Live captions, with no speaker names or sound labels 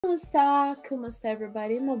Kumusta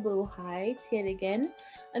everybody? Mabuhay. Yet again,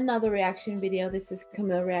 another reaction video. This is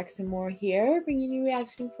Camille Reacts and More here, bringing you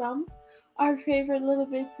reaction from our favorite little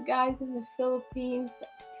bits guys in the Philippines,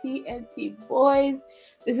 TNT boys.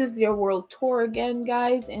 This is their world tour again,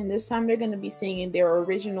 guys, and this time they're going to be singing their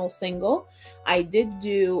original single. I did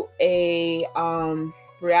do a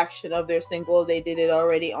reaction of their single. They did it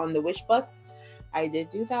already on the Wish Bus. I did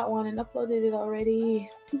do that one and uploaded it already.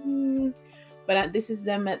 But this is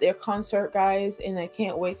them at their concert, guys, and I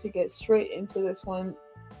can't wait to get straight into this one.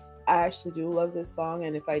 I actually do love this song,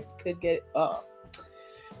 and if I could get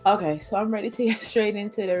okay, so I'm ready to get straight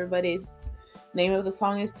into it, everybody. Name of the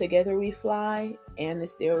song is Together We Fly, and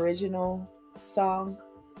it's the original song.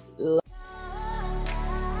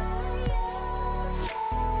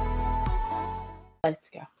 Let's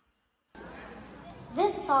go.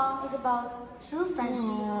 This song is about true friendship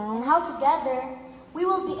and how together we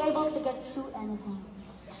will be able to get through anything.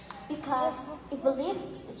 Because if we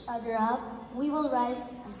lift each other up, we will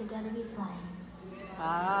rise and together we fly.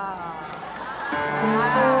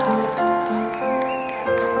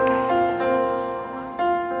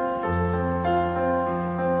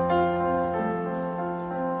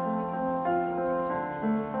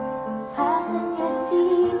 Fasten your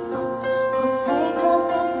seatbelts, we'll take off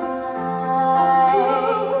this ride.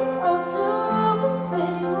 I'll do this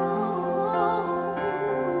with you.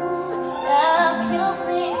 Flap your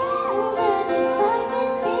wings into the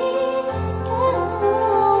darkness deep. I'll do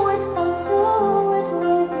it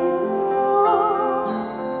with you.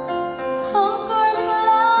 Conquer the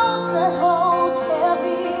clouds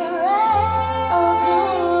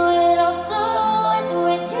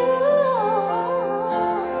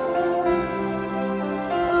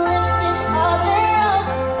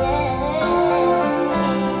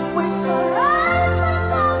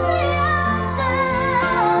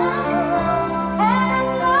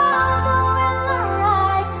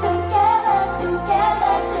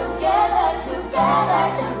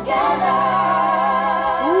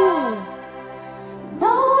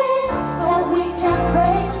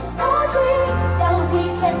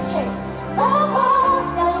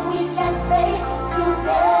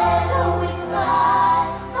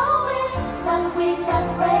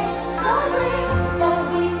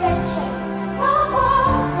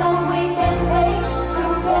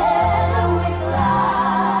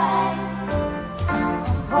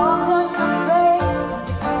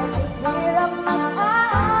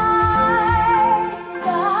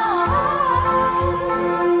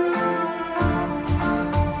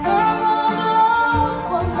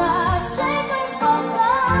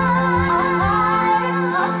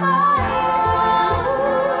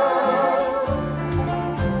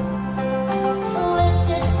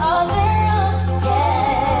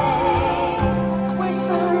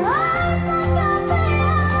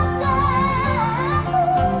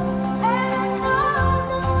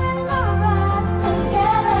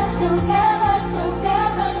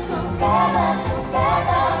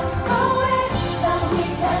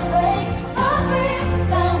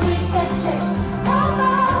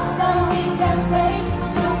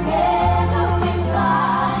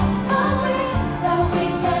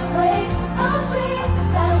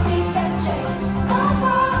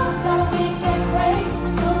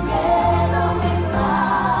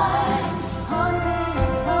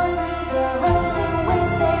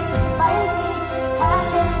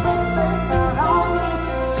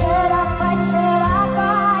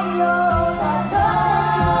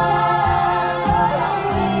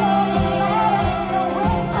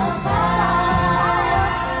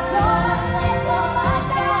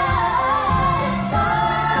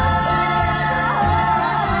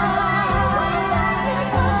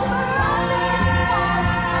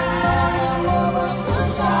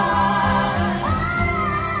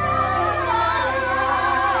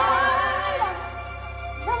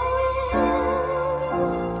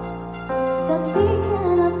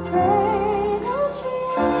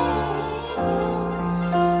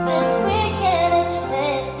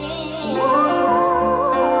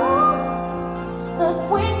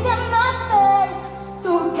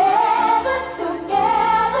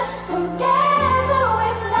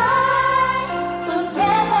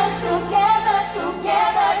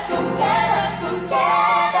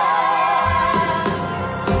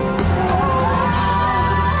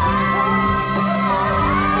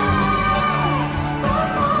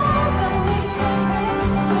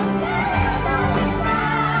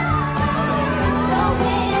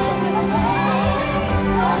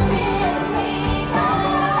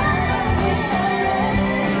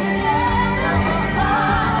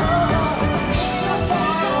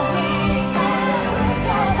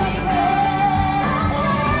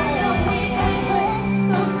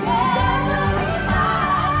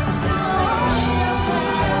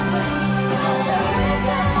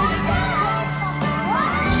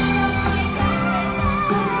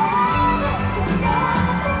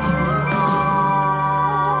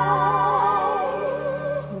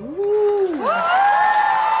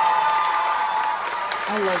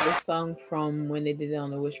song from when they did it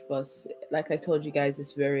on the Wish Bus. Like I told you guys,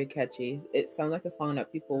 it's very catchy. It sounds like a song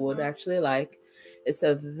that people would actually like. It's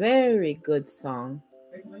a very good song,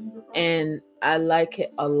 and I like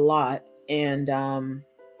it a lot. And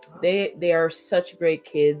they are such great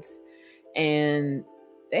kids, and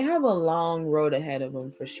they have a long road ahead of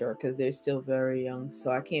them for sure because they're still very young.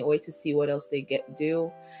 So I can't wait to see what else they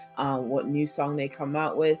do, what new song they come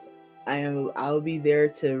out with. I'll be there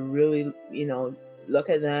to really look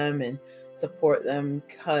at them and support them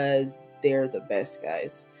because they're the best,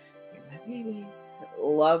 guys. You're my babies.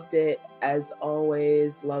 Loved it as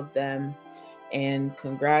always. Love them, and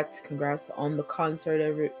congrats on the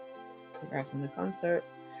concert. Congrats on the concert.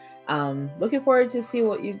 Looking forward to see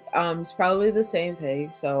what you it's probably the same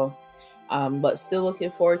thing, so but still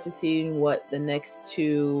looking forward to seeing what the next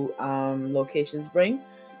two locations bring.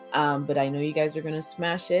 But I know you guys are gonna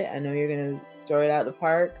smash it. I know you're gonna throw it out the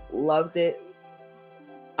park. Loved it.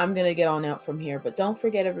 I'm gonna get on out from here, but don't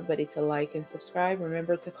forget, everybody, to like and subscribe.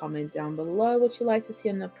 Remember to comment down below what you'd like to see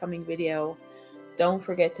in an upcoming video. Don't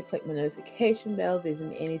forget to click my notification bell. Visit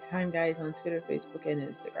me anytime, guys, on Twitter, Facebook, and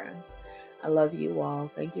Instagram. I love you all.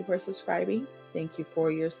 Thank you for subscribing. Thank you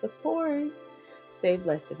for your support. Stay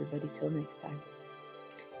blessed, everybody. Till next time.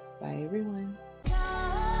 Bye, everyone.